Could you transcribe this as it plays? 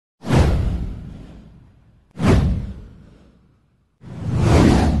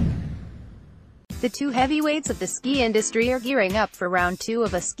The two heavyweights of the ski industry are gearing up for round 2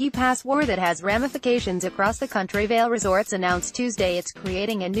 of a ski pass war that has ramifications across the country. Vail Resorts announced Tuesday it's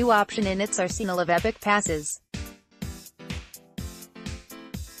creating a new option in its arsenal of epic passes.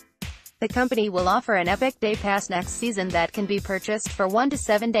 The company will offer an Epic Day Pass next season that can be purchased for 1 to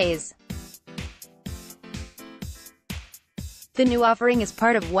 7 days. The new offering is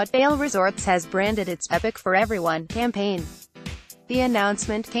part of what Vail Resorts has branded its Epic for Everyone campaign. The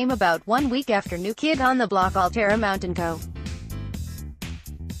announcement came about 1 week after new kid on the block Alterra Mountain Co.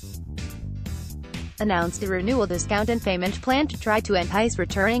 announced a renewal discount and payment plan to try to entice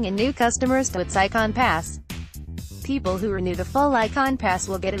returning and new customers to its Icon Pass. People who renew the full Icon Pass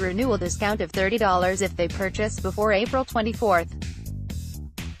will get a renewal discount of $30 if they purchase before April 24th.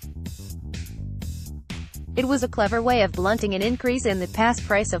 It was a clever way of blunting an increase in the pass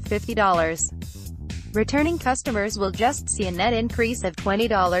price of $50. Returning customers will just see a net increase of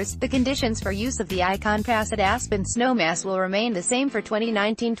 $20. The conditions for use of the Icon Pass at Aspen Snowmass will remain the same for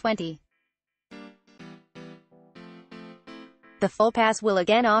 2019-20. The full pass will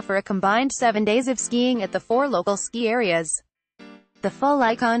again offer a combined 7 days of skiing at the 4 local ski areas. The full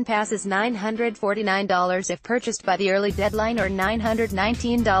Icon Pass is $949 if purchased by the early deadline or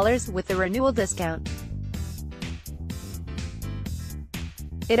 $919 with the renewal discount.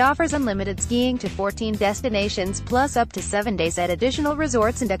 It offers unlimited skiing to 14 destinations plus up to 7 days at additional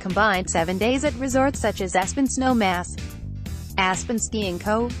resorts and a combined 7 days at resorts such as Aspen Snowmass. Aspen Skiing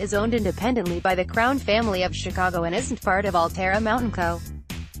Co. is owned independently by the Crown family of Chicago and isn't part of Alterra Mountain Co.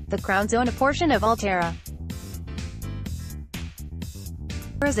 The Crowns own a portion of Alterra.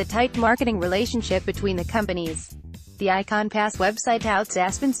 There is a tight marketing relationship between the companies. The Icon Pass website touts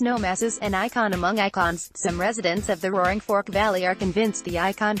Aspen Snowmass as an icon among icons. Some residents of the Roaring Fork Valley are convinced the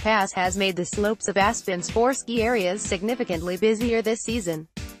Icon Pass has made the slopes of Aspen's 4 ski areas significantly busier this season.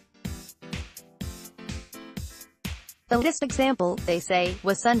 The latest example, they say,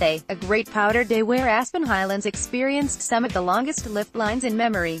 was Sunday, a great powder day where Aspen Highlands experienced some of the longest lift lines in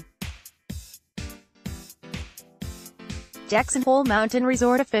memory. Jackson Hole Mountain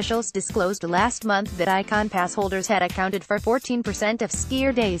Resort officials disclosed last month that Icon Pass holders had accounted for 14% of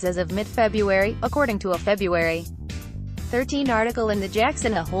skier days as of mid-February, according to a February 13 article in the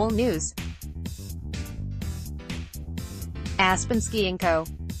Jackson Hole News. Aspen Skiing Co.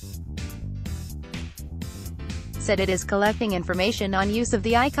 said it is collecting information on use of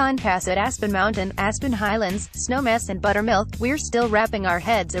the Icon Pass at Aspen Mountain, Aspen Highlands, Snowmass and Buttermilk. "We're still wrapping our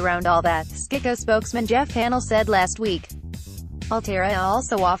heads around all that," SkiCo spokesman Jeff Hannell said last week. Alterra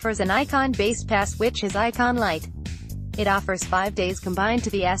also offers an Icon-based pass which is Icon Light. It offers 5 days combined to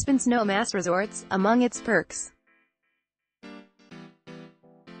the Aspen Snowmass resorts, among its perks.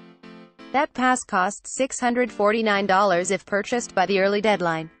 That pass costs $649 if purchased by the early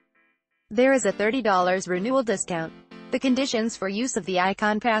deadline. There is a $30 renewal discount. The conditions for use of the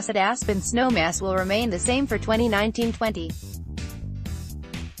Icon Pass at Aspen Snowmass will remain the same for 2019-20.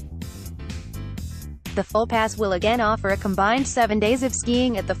 The full pass will again offer a combined 7 days of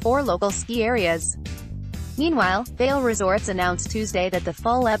skiing at the 4 local ski areas. Meanwhile, Vail Resorts announced Tuesday that the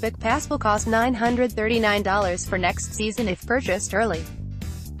full Epic Pass will cost $939 for next season if purchased early.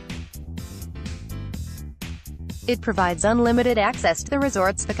 It provides unlimited access to the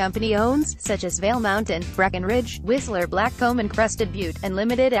resorts the company owns, such as Vail Mountain, Breckenridge, Whistler Blackcomb and Crested Butte, and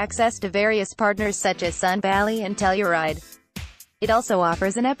limited access to various partners such as Sun Valley and Telluride. It also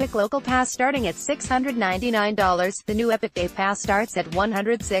offers an Epic Local Pass starting at $699. The new Epic Day Pass starts at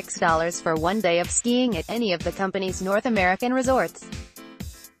 $106 for 1 day of skiing at any of the company's North American resorts.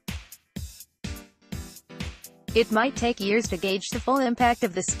 It might take years to gauge the full impact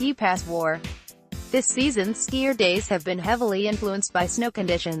of the ski pass war. This season's skier days have been heavily influenced by snow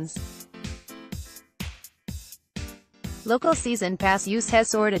conditions. Local season pass use has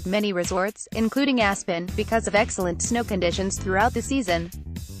soared at many resorts, including Aspen, because of excellent snow conditions throughout the season.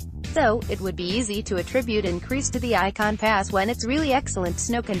 So, it would be easy to attribute increase to the Icon Pass when it's really excellent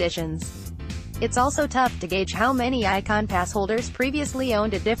snow conditions. It's also tough to gauge how many Icon Pass holders previously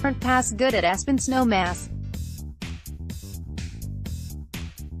owned a different pass good at Aspen Snowmass.